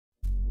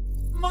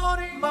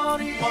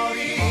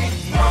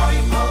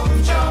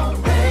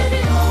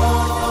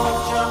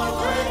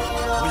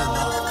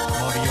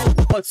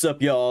What's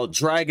up, y'all?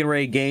 Dragon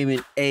Ray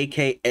Gaming,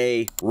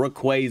 aka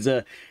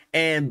Rayquaza,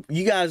 and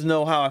you guys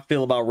know how I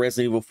feel about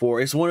Resident Evil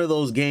 4. It's one of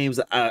those games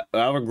I've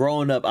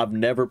growing up, I've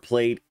never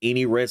played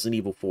any Resident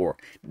Evil 4,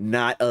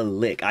 not a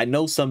lick. I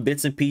know some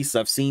bits and pieces.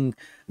 I've seen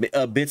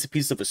bits and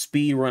pieces of a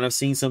speed run. I've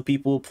seen some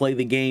people play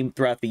the game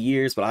throughout the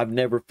years, but I've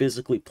never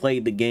physically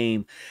played the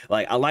game.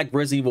 Like, I like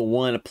Resident Evil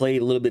 1. I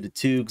played a little bit of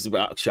 2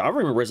 because I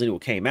remember Resident Evil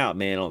came out,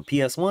 man, on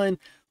PS1.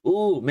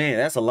 Oh man,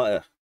 that's a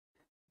lot.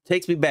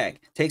 Takes me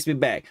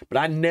back, but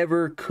I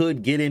never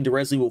could get into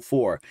Resident Evil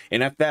 4.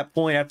 And at that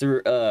point,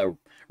 after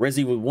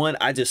Resident Evil 1,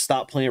 I just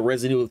stopped playing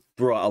Resident Evil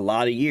for a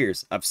lot of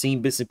years. I've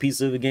seen bits and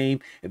pieces of the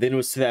game, and then it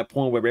was to that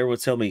point where everyone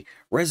tell me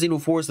Resident Evil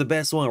 4 is the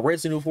best one,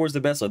 Resident Evil 4 is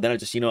the best one. Then I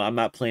just, I'm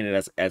not playing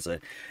it as a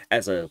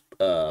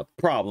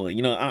problem.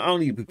 I don't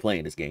need to be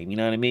playing this game, you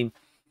know what I mean?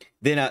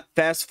 Then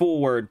fast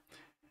forward,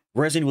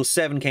 Resident Evil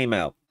 7 came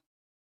out.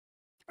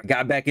 I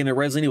got back into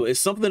Resident Evil. It's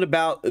something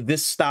about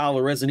this style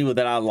of Resident Evil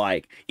that I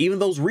like. Even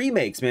those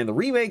remakes, man. The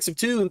remakes of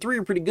 2 and 3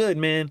 are pretty good,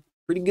 man.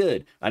 Pretty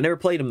good. I never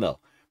played them, though.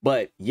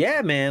 But,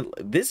 yeah, man.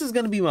 This is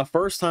going to be my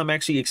first time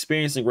actually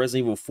experiencing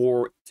Resident Evil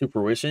 4 to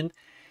fruition.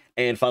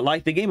 And if I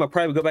like the game, I'll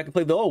probably go back and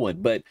play the old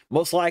one. But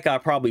most likely, I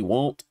probably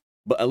won't.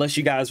 But unless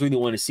you guys really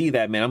want to see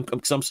that, man.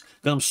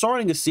 I'm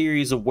starting a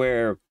series of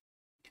where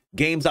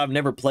games I've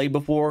never played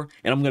before,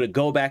 and I'm gonna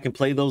go back and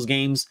play those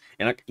games.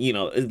 And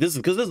this is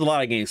because there's a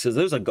lot of games, because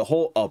there's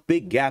a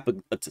big gap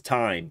of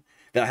time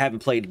that I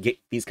haven't played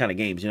these kind of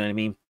games. You know what I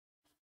mean?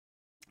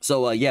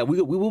 So yeah,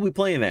 we will be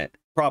playing that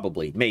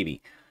probably,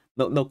 maybe.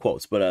 No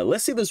quotes, but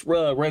let's see this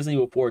Resident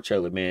Evil 4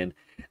 trailer, man.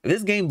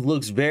 This game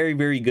looks very,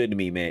 very good to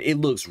me, man. It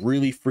looks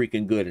really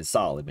freaking good and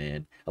solid,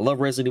 man. I love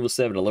Resident Evil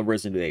 7. I love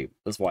Resident Evil 8.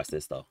 Let's watch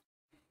this though.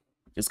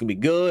 It's gonna be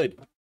good.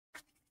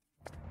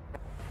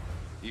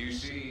 You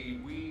see,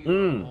 we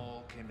are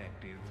all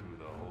connected through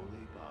the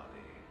holy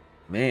body.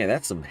 Man,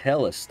 that's some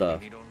hellish stuff.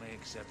 We need only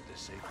accept the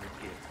sacred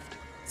gift.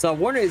 So I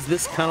wonder, is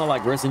this kind of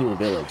like Resident Evil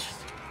Village?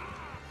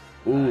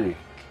 Ooh.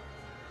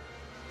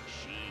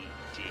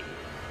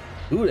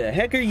 Who the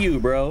heck are you,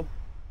 bro?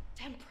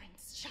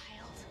 Temperance,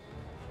 child.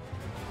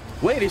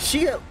 Wait, is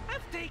she a...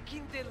 I'm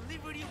taking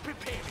delivery,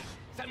 preparing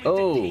some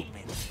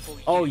entertainment for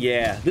you. Oh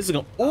yeah, this is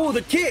gonna... Oh,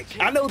 the kick!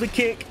 I know the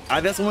kick.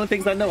 That's one of the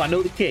things I know. I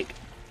know the kick.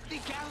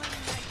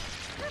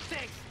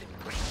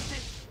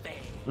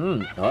 Oh,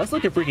 that's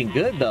looking freaking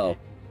good though.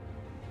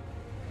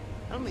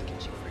 I'll make it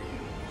cheap for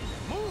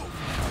you. Move.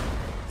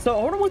 So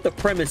I wonder what the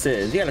premise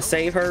is. You gotta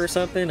save her or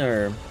something,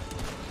 or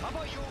How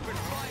about you open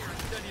fire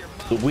instead of your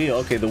mouth? the wheel?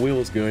 Okay, the wheel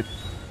is good.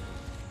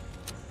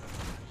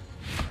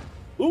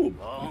 Ooh.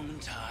 Long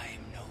time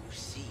no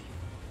see.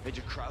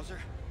 Major Krauser?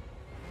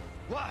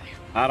 Why?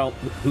 I don't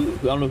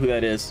know who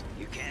that is.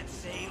 You can't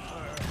save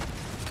her.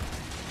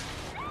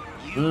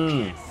 You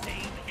can't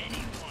save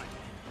anyone.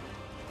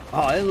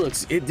 Oh,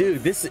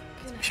 dude, this is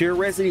pure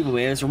Resident Evil,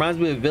 man. This reminds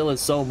me of Village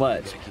so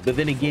much. But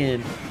then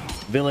again,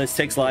 Village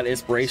takes a lot of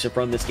inspiration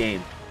from this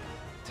game.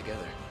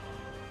 Together.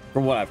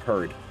 From what I've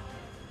heard.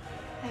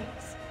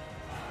 Thanks.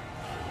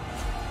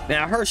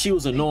 Now, I heard she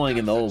was annoying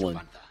in the old one.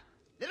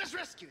 Let us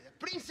rescue the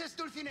Princess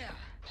Dulcinea.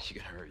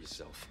 You're gonna hurt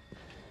yourself.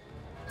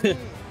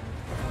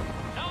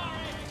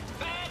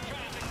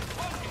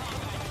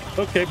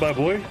 Okay, my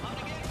boy.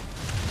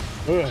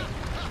 Ugh.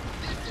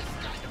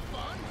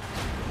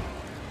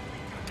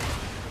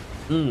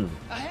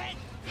 Ahead.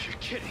 You're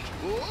kidding.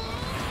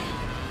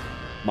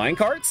 Mine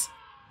carts?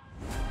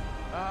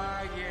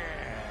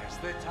 Yes,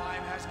 the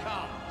time has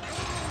come.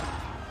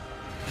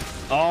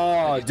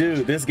 Oh,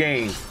 dude, this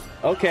game.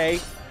 Okay,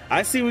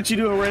 I see what you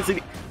do in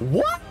Resident Evil.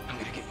 What? I'm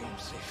gonna get you home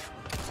safe.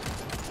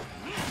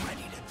 I'm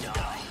ready to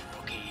die,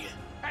 rookie.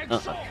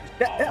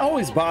 That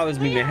always bothers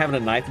me, man, having a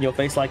knife in your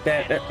face like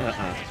that.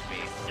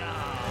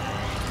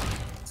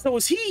 So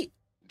is he?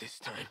 This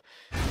time,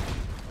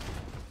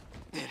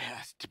 it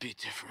has to be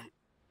different.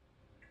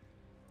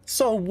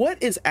 So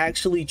what is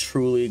actually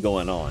truly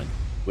going on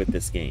with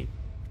this game?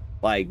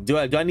 Like, do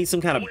I need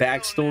some kind of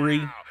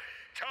backstory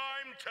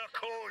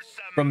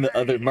from the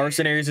other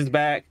Mercenaries is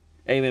back?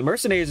 Hey man,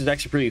 Mercenaries is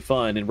actually pretty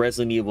fun in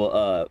Resident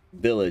Evil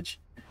Village.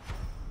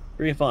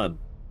 Pretty fun.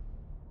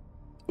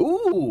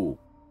 Ooh,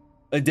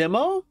 a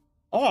demo?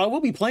 Oh, I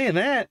will be playing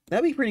that.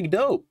 That'd be pretty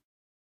dope.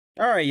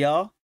 All right,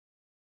 y'all.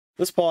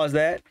 Let's pause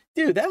that.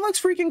 Dude, that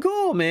looks freaking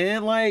cool,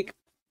 man. Like,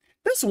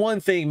 that's one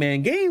thing,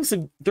 man. Games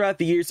throughout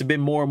the years have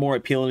been more and more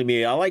appealing to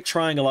me. I like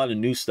trying a lot of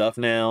new stuff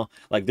now.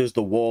 Like, there's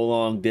the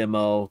Wolong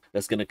demo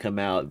that's going to come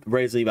out.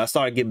 Resident Evil. I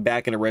started getting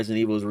back into Resident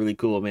Evil. It was really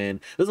cool, man.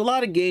 There's a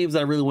lot of games that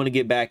I really want to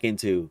get back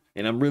into.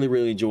 And I'm really,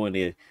 really enjoying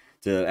it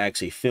to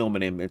actually film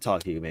it and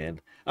talk to you, man.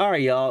 All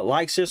right, y'all.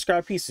 Like,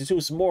 subscribe, peace, and do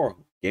some more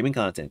gaming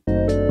content.